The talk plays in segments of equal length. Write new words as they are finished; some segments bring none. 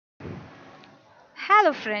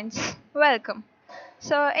Hello friends, welcome.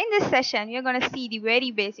 So in this session, you're going to see the very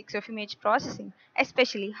basics of image processing,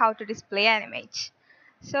 especially how to display an image.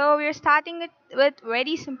 So we're starting it with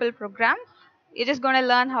very simple program. You're just going to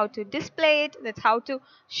learn how to display it, that's how to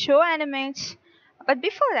show an image. But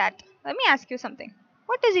before that, let me ask you something.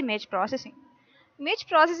 What is image processing? Image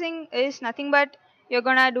processing is nothing but you're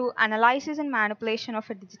going to do analysis and manipulation of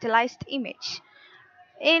a digitalized image.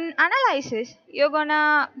 In analysis, you're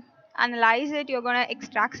gonna analyze it, you're gonna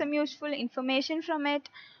extract some useful information from it,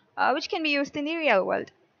 which can be used in the real world.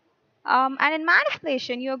 And in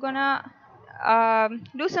manipulation, you're gonna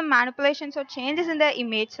do some manipulations or changes in the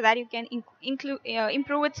image so that you can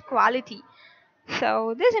improve its quality.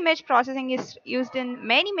 So this image processing is used in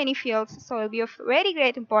many fields, so it will be of very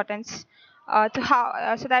great importance so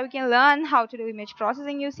that we can learn how to do image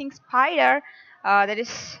processing using spyder. That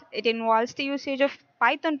is, it involves the usage of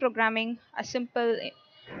Python programming, a simple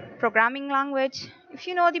programming language. If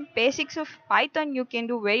you know the basics of Python, you can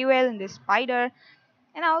do very well in this spyder.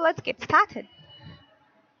 And now let's get started.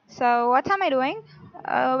 So what am I doing?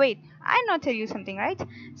 Wait, I not tell you something, right?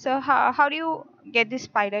 So how do you get this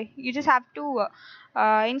spyder? You just have to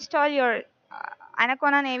install your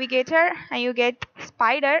Anaconda Navigator and you get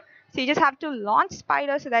spyder. So you just have to launch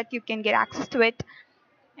spyder so that you can get access to it.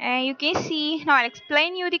 And you can see, now I'll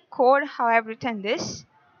explain you the code how I've written this.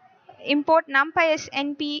 Import numpy as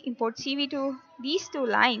np, import cv2. These two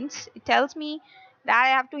lines, it tells me that I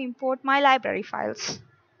have to import my library files.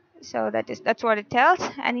 So that's what it tells.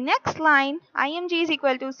 And the next line, img is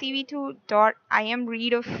equal to cv2 dot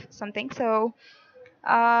imread of something. So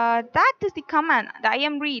that is the command. The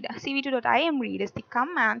imread, cv2 dot imread is the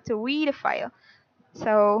command to read a file.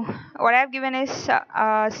 So what I've given is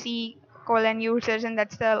c colon users, and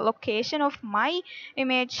that's the location of my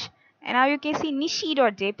image. And now you can see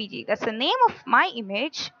nishi.jpg. That's the name of my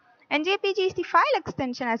image, and jpg is the file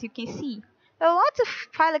extension. As you can see, there are lots of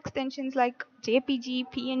file extensions like jpg,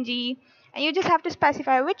 png, and you just have to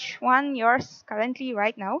specify which one yours currently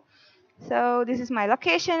right now. So this is my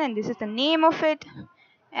location and this is the name of it.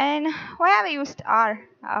 And why have I used R?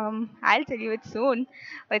 I'll tell you it soon.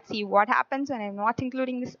 Let's see what happens when I'm not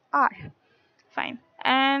including this R. Fine.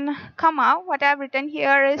 And comma, what I've written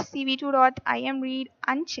here is cv2.imread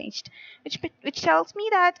unchanged, which tells me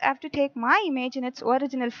that I have to take my image in its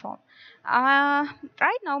original form.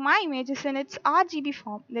 Right now my image is in its RGB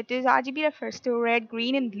form. That is, RGB refers to red,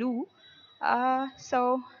 green, and blue.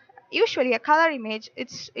 So usually a color image,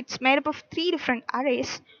 it's made up of three different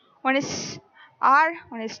arrays. One is R,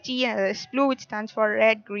 one is G, and another is blue, which stands for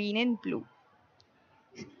red, green, and blue.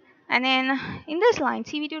 And then in this line,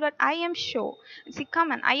 cv2.imshow, it's the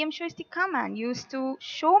command. Imshow is the command used to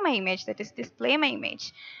show my image, that is, display my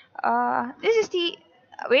image. This is the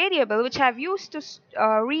variable which I've used to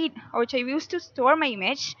read, or which I've used to store my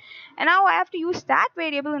image, and now I have to use that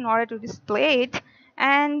variable in order to display it.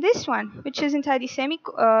 And this one, which is inside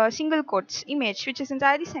the single quotes image, which is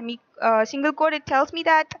inside the single quote, it tells me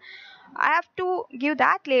that I have to give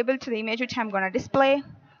that label to the image which I'm gonna display.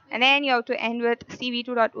 And then you have to end with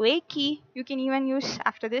cv2.wake key. You can even use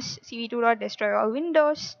after this cv2.destroy all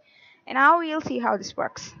windows. And now we'll see how this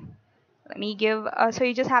works. Let me give, so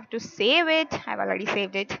you just have to save it. I've already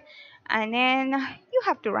saved it. And then you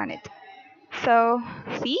have to run it. So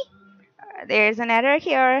see, there's an error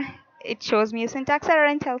here. It shows me a syntax error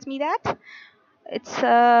and tells me that it's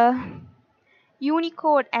a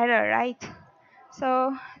Unicode error, right?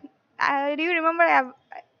 So do you remember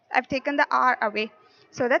I've taken the R away?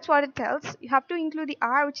 So that's what it tells. You have to include the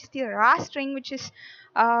R, which is the raw string, which is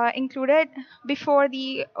included before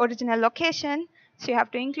the original location. So you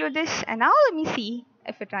have to include this. And now let me see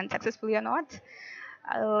if it runs successfully or not.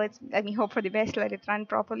 Let me hope for the best. Let it run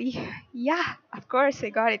properly. Yeah, of course I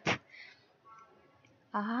got it.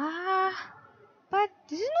 But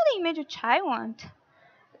this is not the image which I want.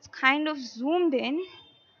 It's kind of zoomed in.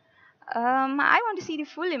 I want to see the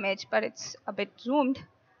full image, but it's a bit zoomed.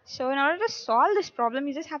 So in order to solve this problem,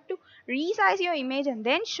 you just have to resize your image and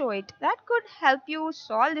then show it. That could help you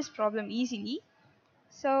solve this problem easily.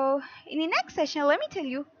 So in the next session, let me tell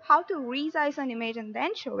you how to resize an image and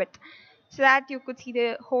then show it, so that you could see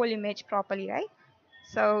the whole image properly, right?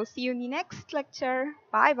 So see you in the next lecture.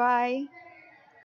 Bye bye.